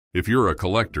If you're a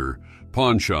collector,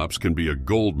 pawn shops can be a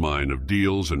goldmine of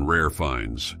deals and rare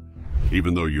finds.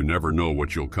 Even though you never know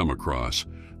what you'll come across,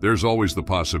 there's always the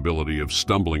possibility of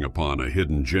stumbling upon a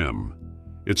hidden gem.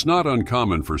 It's not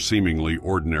uncommon for seemingly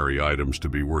ordinary items to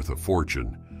be worth a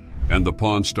fortune, and the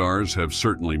Pawn Stars have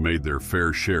certainly made their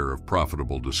fair share of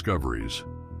profitable discoveries.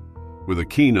 With a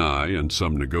keen eye and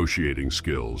some negotiating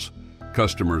skills,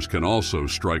 customers can also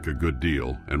strike a good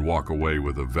deal and walk away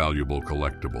with a valuable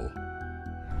collectible.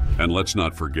 And let's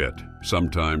not forget,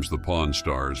 sometimes the Pawn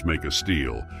Stars make a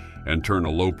steal and turn a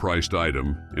low-priced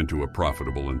item into a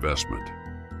profitable investment.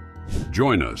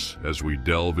 Join us as we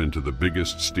delve into the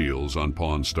biggest steals on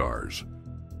Pawn Stars.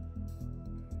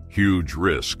 Huge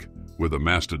risk with a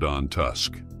mastodon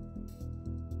tusk.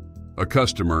 A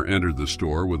customer entered the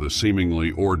store with a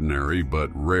seemingly ordinary but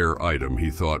rare item he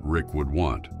thought Rick would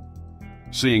want.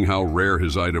 Seeing how rare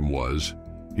his item was,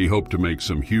 he hoped to make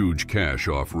some huge cash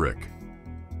off Rick.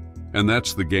 And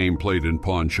that's the game played in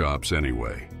pawn shops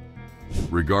anyway.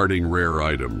 Regarding rare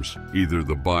items, either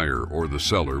the buyer or the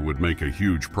seller would make a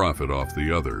huge profit off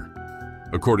the other.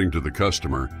 According to the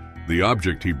customer, the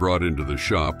object he brought into the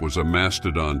shop was a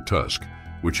mastodon tusk,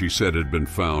 which he said had been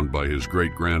found by his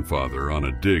great-grandfather on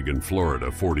a dig in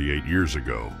Florida 48 years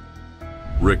ago.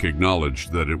 Rick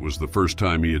acknowledged that it was the first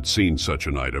time he had seen such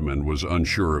an item and was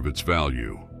unsure of its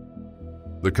value.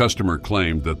 The customer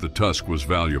claimed that the tusk was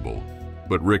valuable,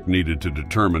 but Rick needed to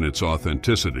determine its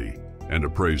authenticity and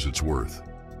appraise its worth.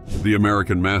 The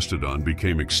American mastodon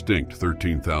became extinct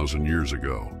 13,000 years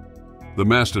ago. The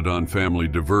mastodon family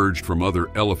diverged from other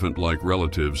elephant-like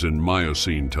relatives in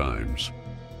Miocene times.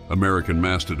 American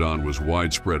mastodon was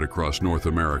widespread across North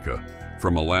America,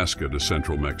 from Alaska to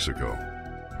central Mexico.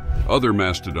 Other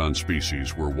mastodon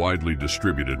species were widely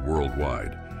distributed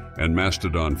worldwide, and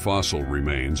mastodon fossil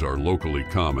remains are locally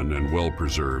common and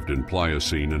well-preserved in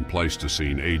Pliocene and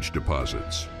Pleistocene age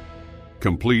deposits.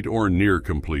 Complete or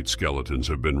near-complete skeletons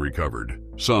have been recovered,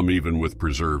 some even with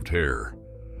preserved hair.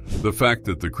 The fact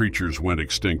that the creatures went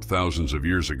extinct thousands of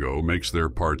years ago makes their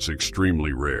parts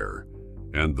extremely rare,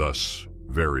 and thus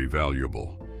very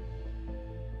valuable.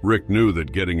 Rick knew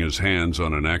that getting his hands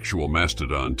on an actual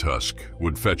mastodon tusk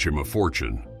would fetch him a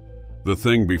fortune. The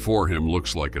thing before him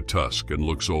looks like a tusk and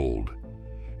looks old.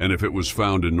 And if it was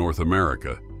found in North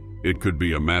America, it could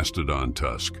be a mastodon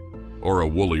tusk or a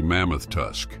woolly mammoth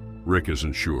tusk. Rick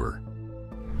isn't sure.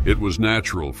 It was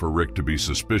natural for Rick to be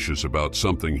suspicious about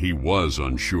something he was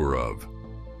unsure of.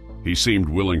 He seemed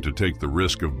willing to take the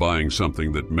risk of buying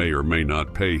something that may or may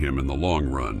not pay him in the long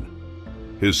run.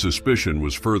 His suspicion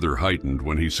was further heightened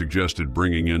when he suggested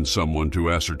bringing in someone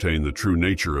to ascertain the true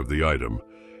nature of the item,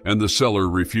 and the seller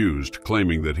refused,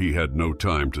 claiming that he had no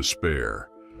time to spare.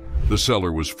 The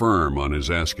seller was firm on his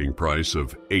asking price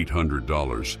of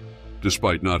 $800,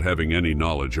 despite not having any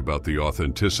knowledge about the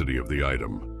authenticity of the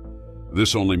item.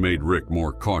 This only made Rick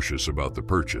more cautious about the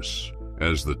purchase,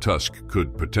 as the tusk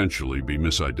could potentially be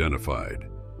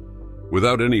misidentified.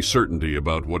 Without any certainty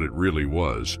about what it really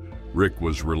was, Rick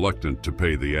was reluctant to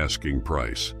pay the asking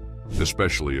price,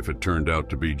 especially if it turned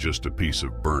out to be just a piece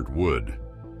of burnt wood.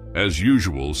 As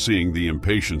usual, seeing the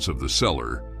impatience of the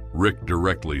seller, Rick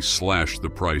directly slashed the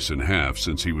price in half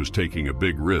since he was taking a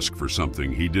big risk for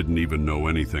something he didn't even know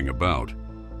anything about,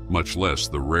 much less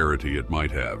the rarity it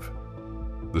might have.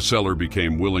 The seller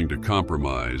became willing to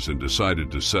compromise and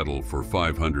decided to settle for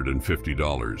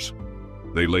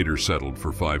 $550. They later settled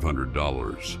for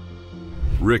 $500.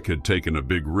 Rick had taken a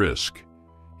big risk.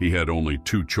 He had only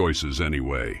two choices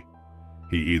anyway.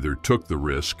 He either took the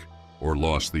risk or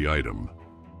lost the item.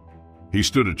 He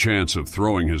stood a chance of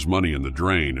throwing his money in the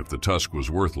drain if the tusk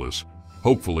was worthless.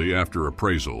 Hopefully, after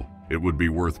appraisal, it would be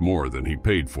worth more than he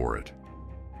paid for it.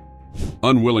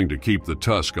 Unwilling to keep the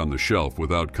tusk on the shelf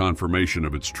without confirmation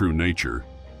of its true nature,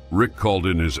 Rick called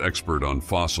in his expert on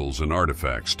fossils and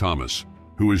artifacts, Thomas,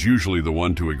 who is usually the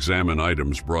one to examine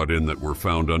items brought in that were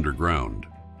found underground.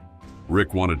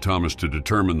 Rick wanted Thomas to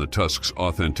determine the tusk's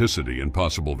authenticity and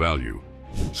possible value,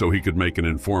 so he could make an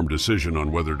informed decision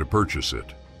on whether to purchase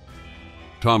it.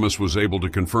 Thomas was able to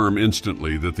confirm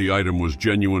instantly that the item was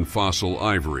genuine fossil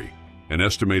ivory and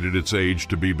estimated its age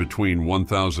to be between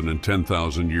 1,000 and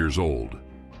 10,000 years old.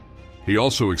 He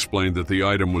also explained that the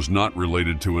item was not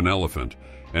related to an elephant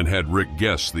and had Rick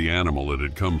guess the animal it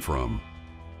had come from.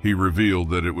 He revealed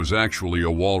that it was actually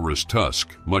a walrus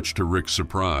tusk, much to Rick's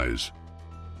surprise.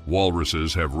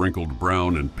 Walruses have wrinkled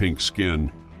brown and pink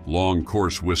skin, long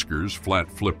coarse whiskers,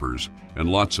 flat flippers, and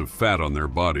lots of fat on their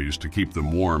bodies to keep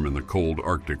them warm in the cold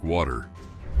Arctic water.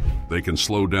 They can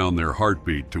slow down their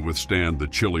heartbeat to withstand the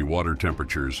chilly water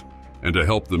temperatures and to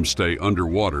help them stay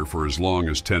underwater for as long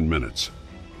as 10 minutes.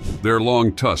 Their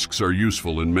long tusks are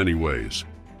useful in many ways.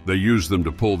 They use them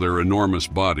to pull their enormous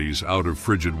bodies out of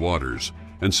frigid waters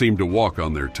and seem to walk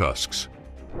on their tusks.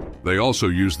 They also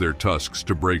use their tusks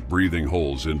to break breathing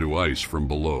holes into ice from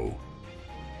below.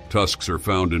 Tusks are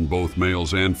found in both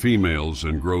males and females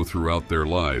and grow throughout their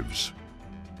lives.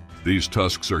 These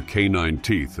tusks are canine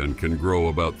teeth and can grow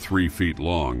about 3 feet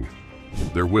long.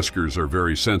 Their whiskers are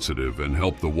very sensitive and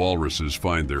help the walruses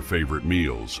find their favorite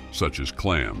meals, such as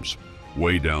clams,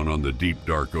 way down on the deep,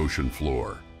 dark ocean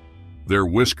floor. Their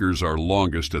whiskers are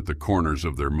longest at the corners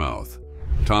of their mouth.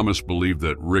 Thomas believed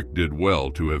that Rick did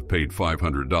well to have paid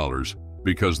 $500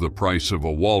 because the price of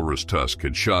a walrus tusk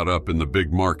had shot up in the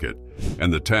big market,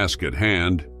 and the task at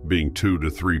hand, being 2 to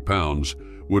 3 pounds,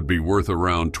 would be worth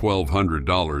around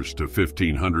 $1,200 to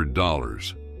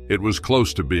 $1,500. It was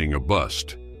close to being a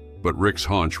bust, but Rick's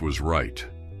hunch was right.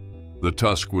 The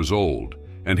tusk was old,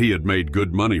 and he had made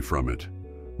good money from it,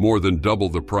 more than double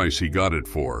the price he got it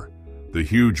for. The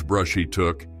huge brush he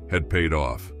took had paid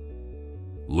off.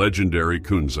 Legendary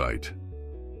kunzite.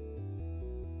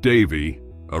 Davy,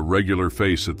 a regular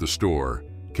face at the store,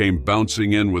 came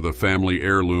bouncing in with a family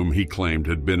heirloom he claimed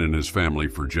had been in his family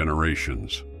for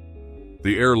generations.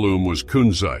 The heirloom was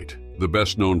kunzite, the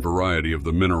best-known variety of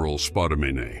the mineral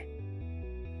spodumene.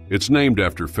 It's named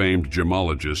after famed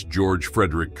gemologist George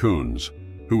Frederick Kunz,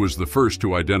 who was the first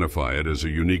to identify it as a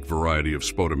unique variety of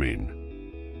spodumene.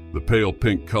 The pale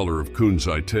pink color of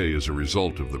kunzite is a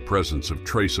result of the presence of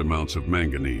trace amounts of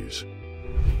manganese.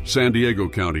 San Diego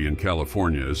County in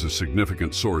California is a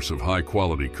significant source of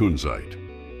high-quality kunzite.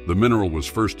 The mineral was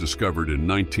first discovered in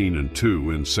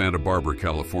 1902 in Santa Barbara,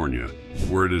 California,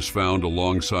 where it is found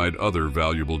alongside other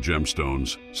valuable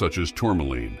gemstones, such as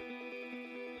tourmaline.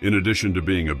 In addition to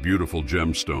being a beautiful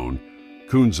gemstone,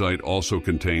 kunzite also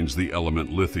contains the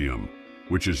element lithium,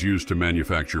 which is used to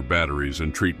manufacture batteries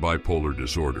and treat bipolar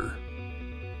disorder.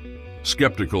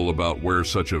 Skeptical about where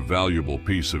such a valuable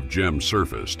piece of gem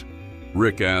surfaced,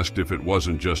 Rick asked if it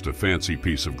wasn't just a fancy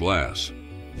piece of glass.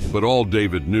 But all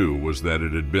David knew was that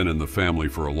it had been in the family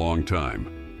for a long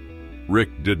time.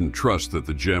 Rick didn't trust that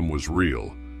the gem was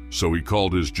real, so he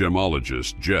called his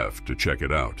gemologist, Jeff, to check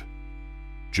it out.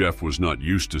 Jeff was not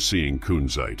used to seeing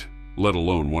kunzite, let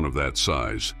alone one of that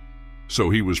size, so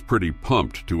he was pretty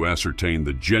pumped to ascertain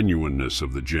the genuineness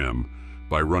of the gem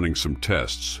by running some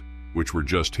tests, which were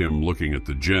just him looking at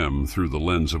the gem through the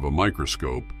lens of a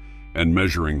microscope and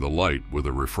measuring the light with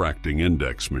a refracting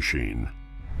index machine.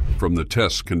 From the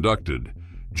tests conducted,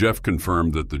 Jeff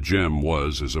confirmed that the gem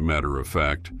was, as a matter of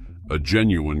fact, a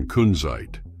genuine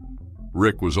kunzite.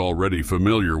 Rick was already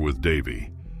familiar with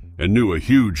Davy and knew a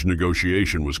huge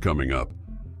negotiation was coming up,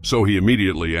 so he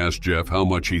immediately asked Jeff how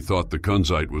much he thought the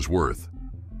kunzite was worth.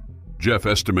 Jeff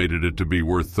estimated it to be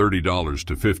worth $30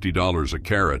 to $50 a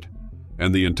carat,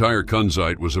 and the entire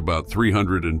kunzite was about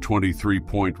 323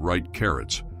 right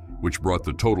carats, which brought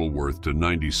the total worth to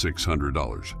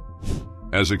 $9,600.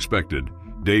 As expected,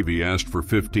 Davy asked for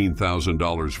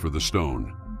 $15,000 for the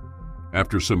stone.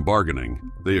 After some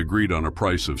bargaining, they agreed on a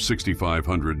price of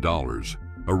 $6,500,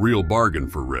 a real bargain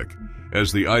for Rick,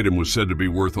 as the item was said to be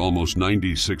worth almost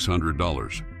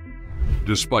 $9,600.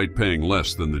 Despite paying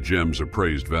less than the gem's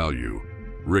appraised value,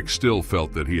 Rick still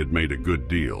felt that he had made a good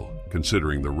deal,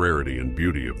 considering the rarity and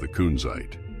beauty of the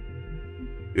kunzite.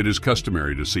 It is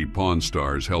customary to see Pawn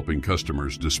Stars helping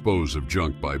customers dispose of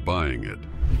junk by buying it.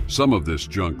 Some of this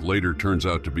junk later turns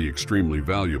out to be extremely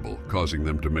valuable, causing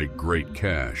them to make great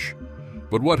cash.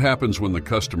 But what happens when the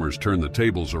customers turn the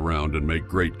tables around and make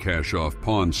great cash off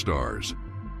Pawn Stars?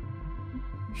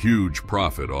 Huge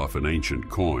profit off an ancient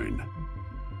coin.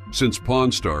 Since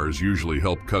Pawn Stars usually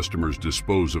help customers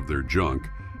dispose of their junk,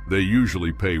 they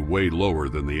usually pay way lower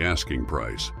than the asking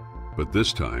price. But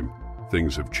this time,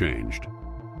 things have changed.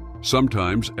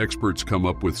 Sometimes experts come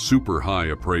up with super high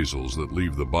appraisals that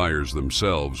leave the buyers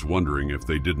themselves wondering if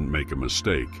they didn't make a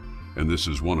mistake, and this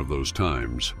is one of those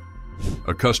times.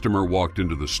 A customer walked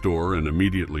into the store and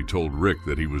immediately told Rick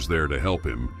that he was there to help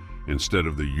him, instead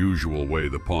of the usual way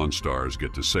the Pawn Stars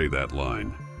get to say that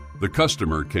line. The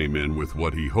customer came in with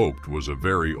what he hoped was a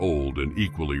very old and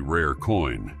equally rare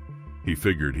coin. He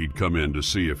figured he'd come in to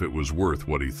see if it was worth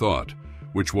what he thought,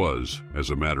 which was,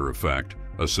 as a matter of fact,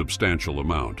 a substantial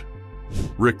amount.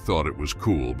 Rick thought it was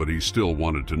cool, but he still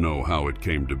wanted to know how it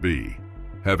came to be.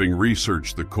 Having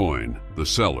researched the coin, the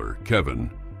seller,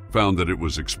 Kevin, found that it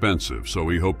was expensive, so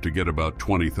he hoped to get about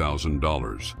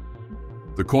 $20,000.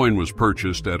 The coin was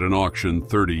purchased at an auction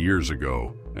 30 years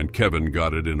ago, and Kevin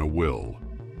got it in a will.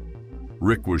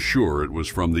 Rick was sure it was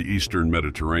from the Eastern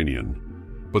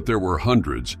Mediterranean, but there were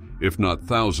hundreds, if not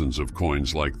thousands, of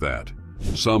coins like that,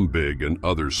 some big and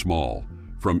others small,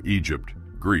 from Egypt,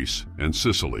 Greece, and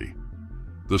Sicily.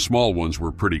 The small ones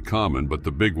were pretty common, but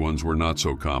the big ones were not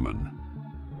so common.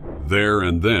 There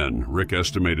and then, Rick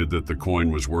estimated that the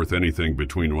coin was worth anything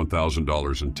between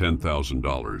 $1,000 and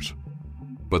 $10,000.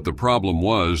 But the problem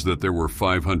was that there were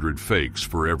 500 fakes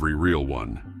for every real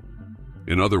one.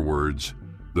 In other words,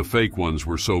 the fake ones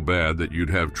were so bad that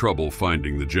you'd have trouble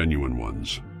finding the genuine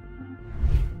ones.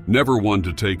 Never one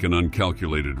to take an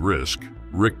uncalculated risk,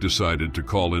 Rick decided to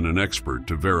call in an expert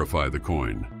to verify the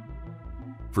coin.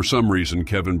 For some reason,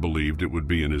 Kevin believed it would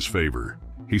be in his favor.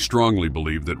 He strongly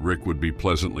believed that Rick would be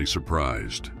pleasantly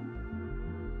surprised.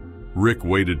 Rick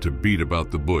waited to beat about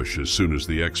the bush as soon as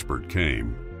the expert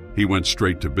came. He went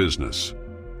straight to business,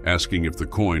 asking if the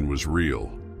coin was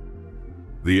real.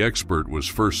 The expert was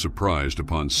first surprised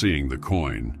upon seeing the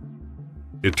coin.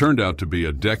 It turned out to be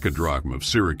a decadrachm of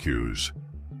Syracuse,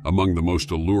 among the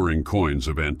most alluring coins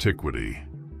of antiquity.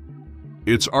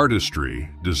 Its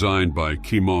artistry, designed by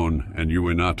Kimon and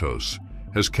Ioannatos,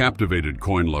 has captivated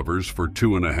coin lovers for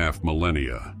 2.5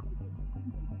 millennia.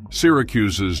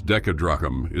 Syracuse's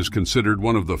decadrachm is considered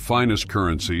one of the finest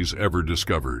currencies ever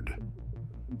discovered.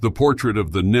 The portrait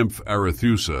of the nymph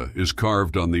Arethusa is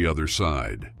carved on the other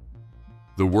side.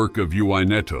 The work of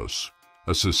Ioannatos,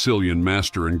 a Sicilian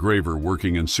master engraver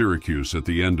working in Syracuse at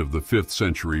the end of the 5th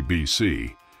century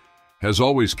BC, has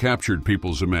always captured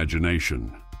people's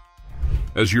imagination.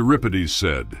 As Euripides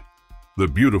said, "The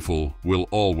beautiful will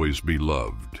always be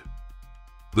loved."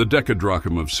 The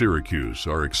decadrachm of Syracuse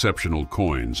are exceptional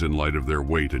coins in light of their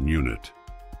weight and unit,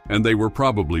 and they were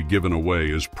probably given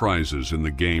away as prizes in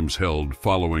the games held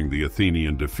following the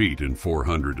Athenian defeat in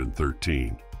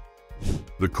 413.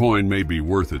 The coin may be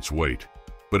worth its weight,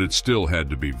 but it still had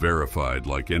to be verified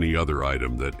like any other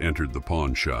item that entered the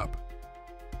pawn shop.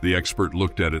 The expert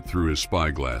looked at it through his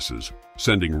spyglasses,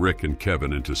 sending Rick and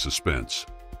Kevin into suspense.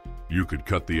 You could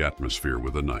cut the atmosphere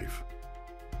with a knife.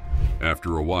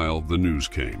 After a while, the news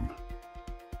came.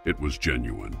 It was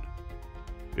genuine.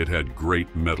 It had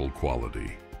great metal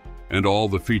quality, and all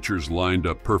the features lined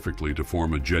up perfectly to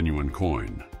form a genuine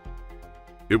coin.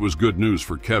 It was good news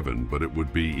for Kevin, but it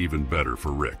would be even better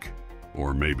for Rick.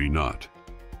 Or maybe not.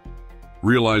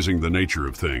 Realizing the nature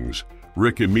of things,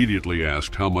 Rick immediately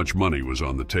asked how much money was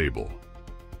on the table.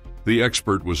 The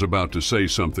expert was about to say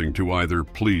something to either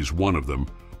please one of them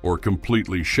or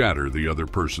completely shatter the other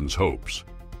person's hopes.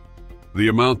 The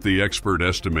amount the expert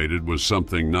estimated was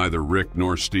something neither Rick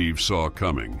nor Steve saw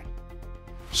coming.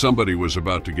 Somebody was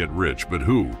about to get rich, but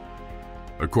who?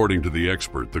 According to the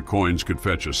expert, the coins could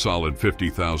fetch a solid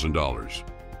 $50,000.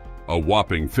 A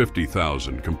whopping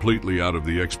 $50,000, completely out of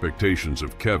the expectations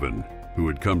of Kevin, who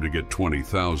had come to get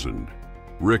 $20,000.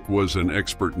 Rick was an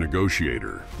expert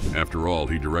negotiator. After all,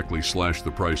 he directly slashed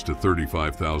the price to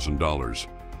 $35,000,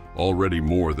 already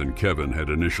more than Kevin had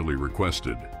initially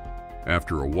requested.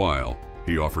 After a while,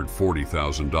 he offered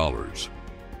 $40,000.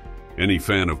 Any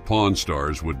fan of Pawn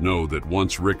Stars would know that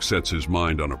once Rick sets his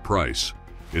mind on a price,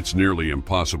 it's nearly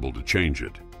impossible to change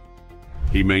it.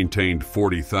 He maintained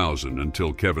 $40,000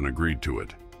 until Kevin agreed to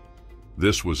it.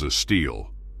 This was a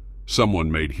steal.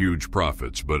 Someone made huge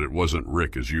profits, but it wasn't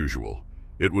Rick as usual.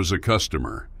 It was a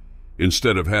customer.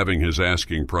 Instead of having his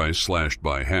asking price slashed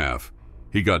by half,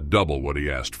 he got double what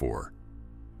he asked for.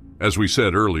 As we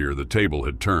said earlier, the table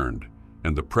had turned,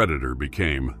 and the predator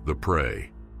became the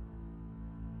prey.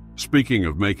 Speaking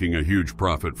of making a huge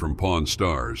profit from Pawn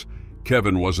Stars,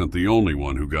 Kevin wasn't the only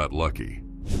one who got lucky.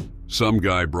 Some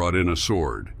guy brought in a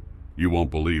sword. You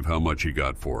won't believe how much he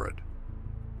got for it.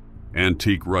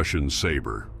 Antique Russian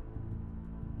saber.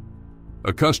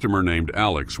 A customer named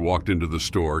Alex walked into the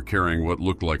store carrying what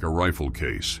looked like a rifle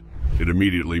case. It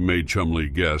immediately made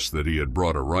Chumlee guess that he had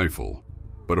brought a rifle.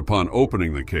 But upon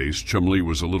opening the case, Chumlee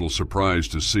was a little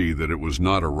surprised to see that it was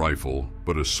not a rifle,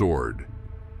 but a sword.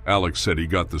 Alex said he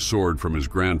got the sword from his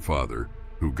grandfather,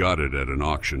 who got it at an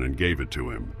auction and gave it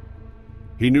to him.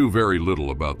 He knew very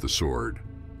little about the sword,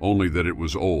 only that it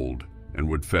was old and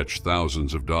would fetch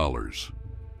thousands of dollars.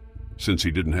 Since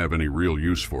he didn't have any real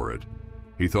use for it,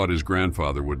 he thought his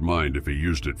grandfather would mind if he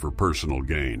used it for personal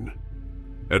gain.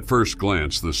 At first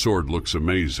glance, the sword looks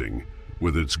amazing,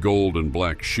 with its gold and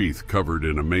black sheath covered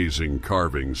in amazing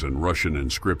carvings and Russian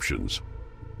inscriptions.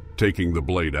 Taking the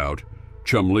blade out,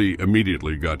 Chumlee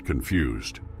immediately got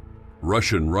confused.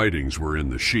 Russian writings were in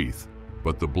the sheath,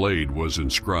 but the blade was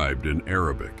inscribed in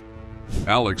Arabic.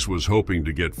 Alex was hoping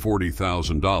to get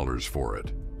 $40,000 for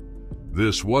it.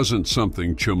 This wasn't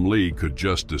something Chumlee could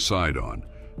just decide on,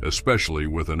 especially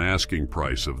with an asking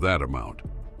price of that amount.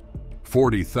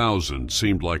 $40,000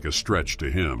 seemed like a stretch to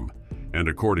him, and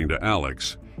according to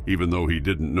Alex, even though he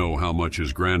didn't know how much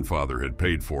his grandfather had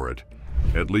paid for it,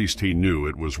 At least he knew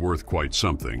it was worth quite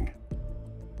something.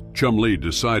 Chumlee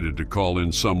decided to call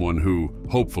in someone who,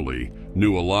 hopefully,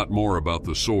 knew a lot more about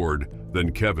the sword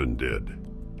than Kevin did.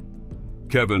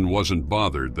 Kevin wasn't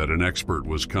bothered that an expert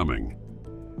was coming.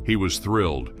 He was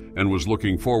thrilled and was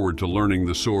looking forward to learning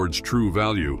the sword's true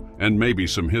value and maybe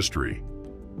some history.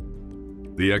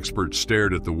 The expert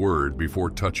stared at the word before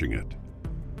touching it.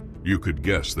 You could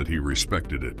guess that he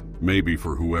respected it, maybe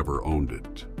for whoever owned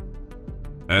it.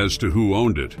 As to who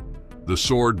owned it, the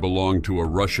sword belonged to a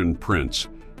Russian prince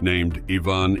named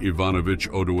Ivan Ivanovich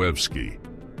Odoevsky,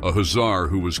 a hussar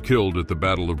who was killed at the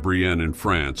Battle of Brienne in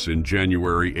France in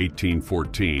January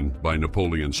 1814 by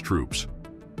Napoleon's troops.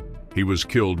 He was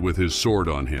killed with his sword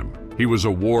on him. He was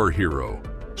a war hero,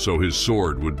 so his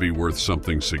sword would be worth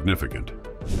something significant.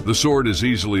 The sword is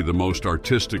easily the most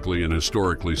artistically and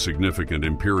historically significant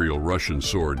Imperial Russian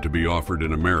sword to be offered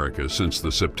in America since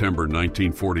the September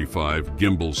 1945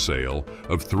 gimbal sale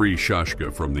of 3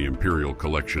 shashka from the Imperial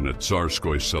collection at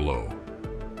Tsarskoye Selo.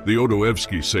 The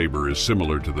Odoevsky saber is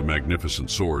similar to the magnificent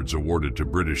swords awarded to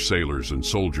British sailors and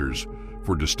soldiers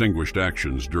for distinguished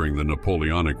actions during the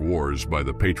Napoleonic Wars by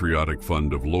the Patriotic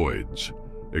Fund of Lloyds,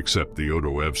 except the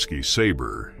Odoevsky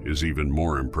saber is even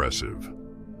more impressive.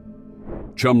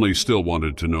 Chumlee still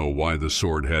wanted to know why the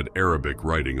sword had Arabic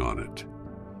writing on it.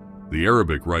 The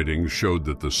Arabic writing showed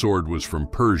that the sword was from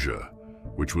Persia,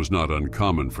 which was not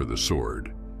uncommon for the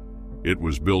sword. It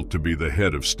was built to be the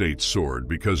head of state's sword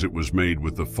because it was made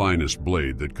with the finest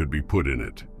blade that could be put in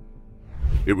it.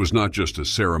 It was not just a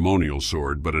ceremonial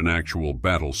sword, but an actual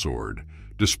battle sword,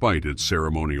 despite its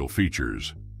ceremonial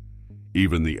features.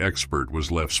 Even the expert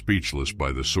was left speechless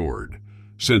by the sword,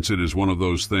 since it is one of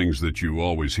those things that you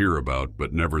always hear about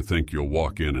but never think you'll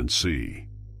walk in and see.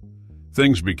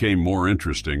 Things became more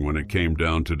interesting when it came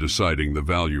down to deciding the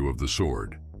value of the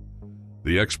sword.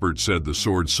 The expert said the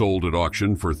sword sold at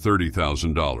auction for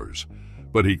 $30,000,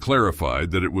 but he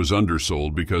clarified that it was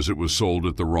undersold because it was sold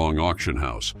at the wrong auction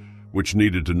house, which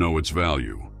needed to know its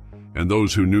value, and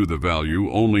those who knew the value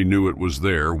only knew it was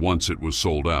there once it was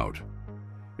sold out.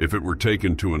 If it were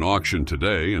taken to an auction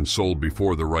today and sold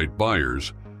before the right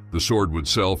buyers, the sword would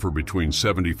sell for between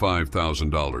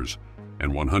 $75,000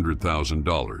 and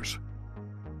 $100,000.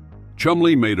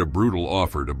 Chumlee made a brutal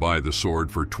offer to buy the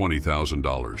sword for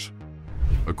 $20,000.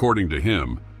 According to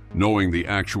him, knowing the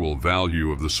actual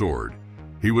value of the sword,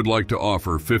 he would like to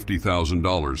offer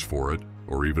 $50,000 for it,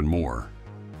 or even more.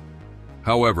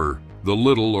 However, the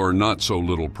little or not so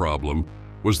little problem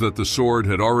was that the sword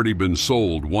had already been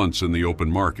sold once in the open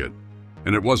market,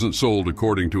 and it wasn't sold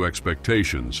according to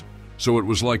expectations, so it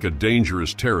was like a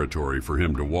dangerous territory for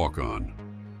him to walk on.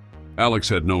 Alex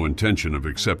had no intention of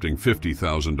accepting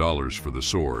 $50,000 for the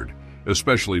sword,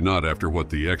 especially not after what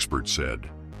the expert said.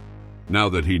 Now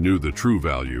that he knew the true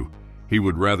value, he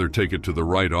would rather take it to the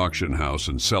right auction house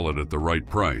and sell it at the right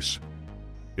price.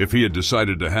 If he had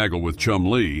decided to haggle with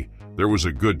Chumlee, there was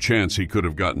a good chance he could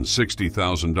have gotten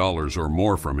 $60,000 or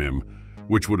more from him,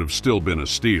 which would have still been a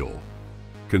steal.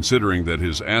 Considering that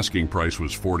his asking price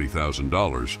was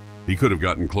 $40,000, he could have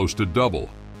gotten close to double.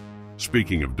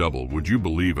 Speaking of double, would you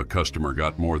believe a customer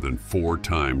got more than 4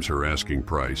 times her asking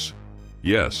price?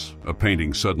 Yes, a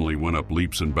painting suddenly went up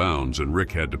leaps and bounds and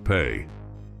Rick had to pay.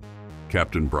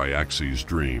 Captain Bryaxi's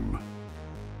dream.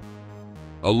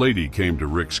 A lady came to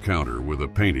Rick's counter with a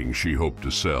painting she hoped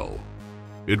to sell.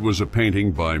 It was a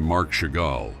painting by Marc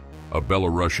Chagall, a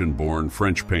Belarusian-born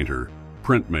French painter,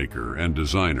 printmaker, and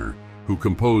designer who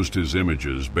composed his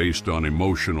images based on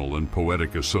emotional and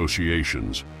poetic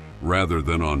associations rather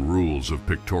than on rules of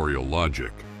pictorial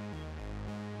logic.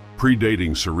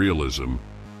 Predating surrealism,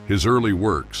 his early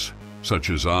works, such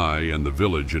as I and the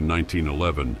Village in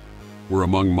 1911, were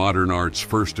among modern art's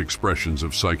first expressions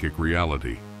of psychic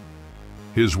reality.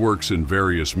 His works in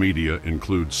various media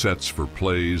include sets for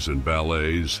plays and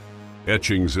ballets,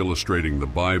 etchings illustrating the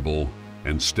Bible,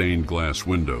 and stained glass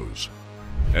windows.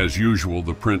 As usual,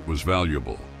 the print was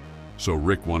valuable, so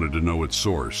Rick wanted to know its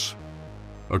source.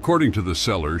 According to the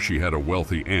seller, she had a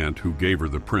wealthy aunt who gave her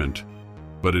the print,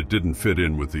 but it didn't fit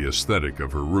in with the aesthetic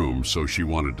of her room, so she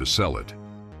wanted to sell it.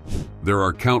 There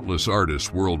are countless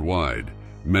artists worldwide,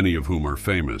 many of whom are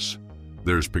famous.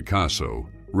 There's Picasso,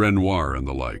 Renoir, and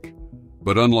the like.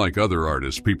 But unlike other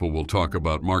artists, people will talk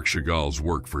about Marc Chagall's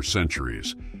work for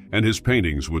centuries, and his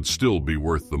paintings would still be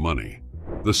worth the money.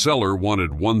 The seller wanted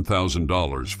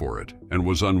 $1,000 for it and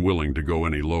was unwilling to go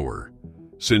any lower.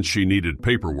 Since she needed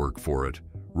paperwork for it,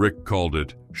 Rick called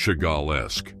it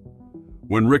Chagall-esque.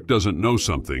 When Rick doesn't know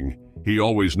something, he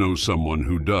always knows someone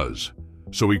who does,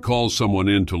 so he calls someone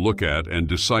in to look at and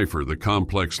decipher the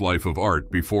complex life of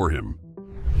art before him.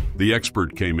 The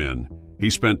expert came in, He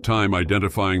spent time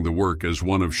identifying the work as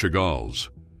one of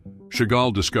Chagall's.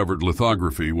 Chagall discovered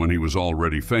lithography when he was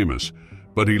already famous,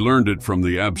 but he learned it from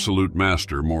the absolute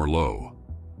master Morlot.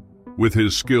 With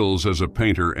his skills as a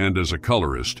painter and as a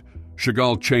colorist,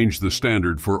 Chagall changed the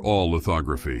standard for all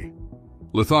lithography.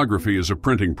 Lithography is a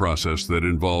printing process that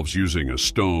involves using a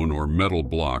stone or metal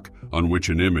block on which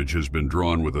an image has been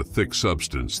drawn with a thick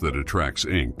substance that attracts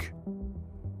ink.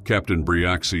 Captain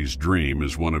Briaxi's dream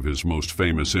is one of his most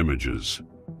famous images.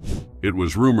 It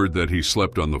was rumored that he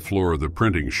slept on the floor of the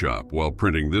printing shop while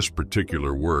printing this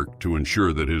particular work to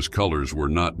ensure that his colors were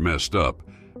not messed up,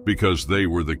 because they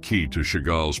were the key to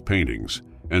Chagall's paintings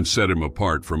and set him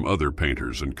apart from other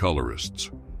painters and colorists.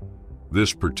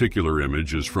 This particular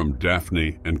image is from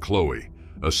Daphne and Chloe,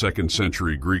 a 2nd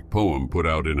century Greek poem put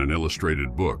out in an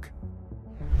illustrated book.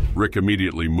 Rick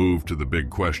immediately moved to the big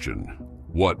question: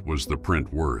 what was the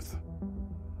print worth?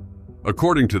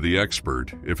 According to the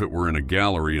expert, if it were in a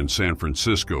gallery in San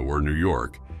Francisco or New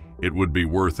York, it would be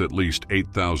worth at least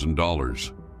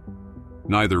 $8,000.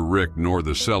 Neither Rick nor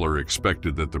the seller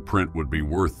expected that the print would be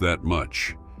worth that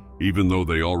much, even though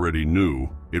they already knew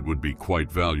it would be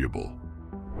quite valuable.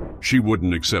 She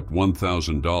wouldn't accept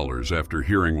 $1,000 after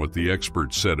hearing what the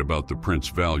expert said about the print's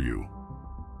value.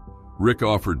 Rick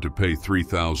offered to pay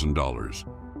 $3,000,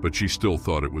 but she still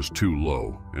thought it was too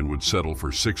low and would settle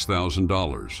for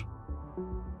 $6,000.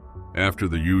 After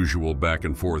the usual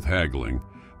back-and-forth haggling,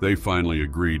 they finally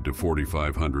agreed to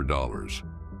 $4,500.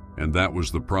 And that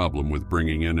was the problem with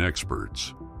bringing in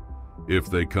experts. If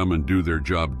they come and do their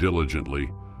job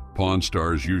diligently, Pawn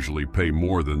Stars usually pay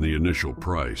more than the initial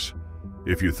price.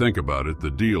 If you think about it,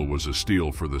 the deal was a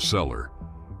steal for the seller.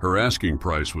 Her asking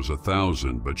price was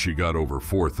 $1,000, but she got over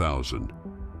 $4,000.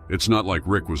 It's not like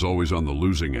Rick was always on the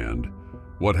losing end.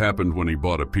 What happened when he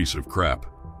bought a piece of crap?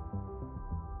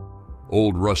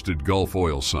 Old rusted Gulf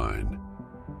oil sign.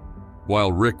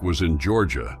 While Rick was in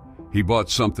Georgia, he bought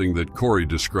something that Corey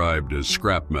described as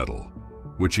scrap metal,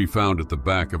 which he found at the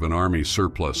back of an Army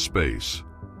surplus space.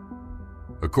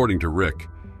 According to Rick,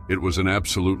 it was an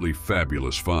absolutely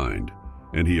fabulous find,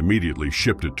 and he immediately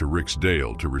shipped it to Rick's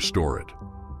Dale to restore it.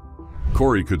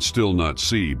 Corey could still not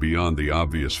see beyond the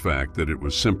obvious fact that it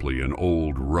was simply an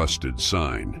old, rusted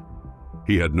sign.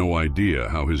 He had no idea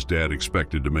how his dad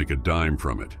expected to make a dime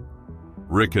from it.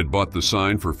 Rick had bought the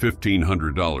sign for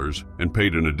 $1,500 and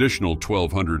paid an additional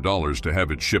 $1,200 to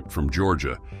have it shipped from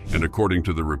Georgia, and according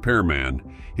to the repairman,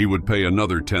 he would pay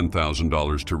another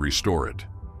 $10,000 to restore it.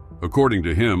 According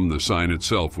to him, the sign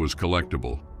itself was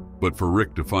collectible, but for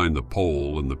Rick to find the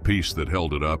pole and the piece that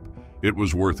held it up, it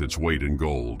was worth its weight in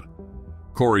gold.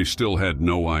 Corey still had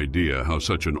no idea how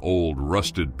such an old,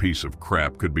 rusted piece of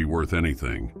crap could be worth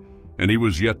anything, and he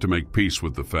was yet to make peace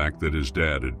with the fact that his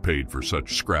dad had paid for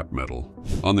such scrap metal.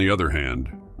 On the other hand,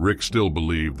 Rick still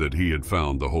believed that he had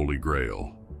found the Holy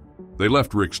Grail. They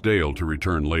left Rick's Dale to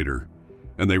return later,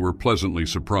 and they were pleasantly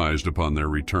surprised upon their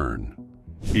return.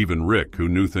 Even Rick, who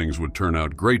knew things would turn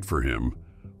out great for him,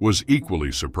 was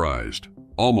equally surprised,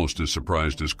 almost as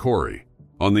surprised as Corey.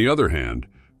 On the other hand,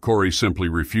 Corey simply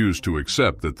refused to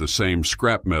accept that the same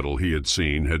scrap metal he had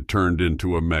seen had turned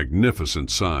into a magnificent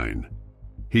sign.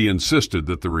 He insisted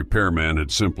that the repairman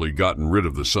had simply gotten rid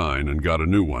of the sign and got a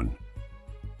new one.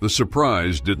 The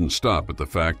surprise didn't stop at the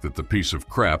fact that the piece of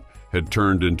crap had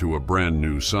turned into a brand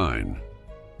new sign.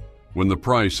 When the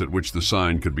price at which the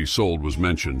sign could be sold was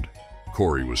mentioned,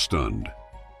 Corey was stunned.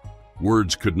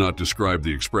 Words could not describe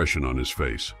the expression on his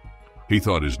face. He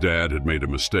thought his dad had made a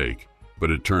mistake, but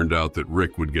it turned out that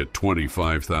Rick would get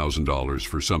 $25,000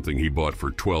 for something he bought for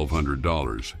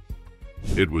 $1,200.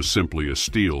 It was simply a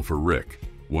steal for Rick,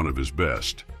 one of his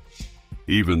best.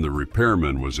 Even the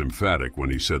repairman was emphatic when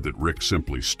he said that Rick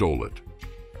simply stole it.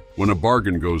 When a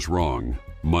bargain goes wrong,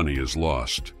 money is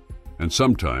lost, and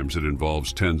sometimes it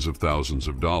involves tens of thousands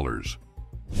of dollars.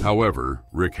 However,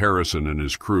 Rick Harrison and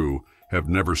his crew have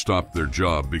never stopped their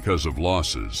job because of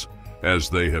losses, as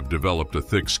they have developed a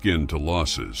thick skin to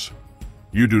losses.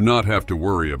 You do not have to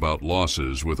worry about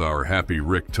losses with our Happy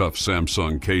Rick Tough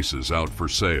Samsung cases out for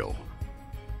sale.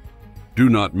 Do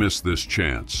not miss this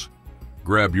chance.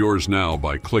 Grab yours now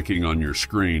by clicking on your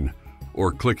screen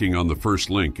or clicking on the first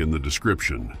link in the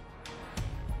description.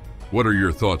 What are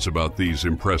your thoughts about these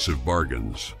impressive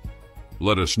bargains?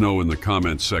 Let us know in the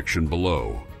comments section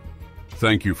below.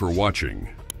 Thank you for watching.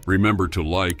 Remember to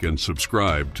like and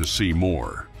subscribe to see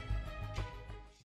more.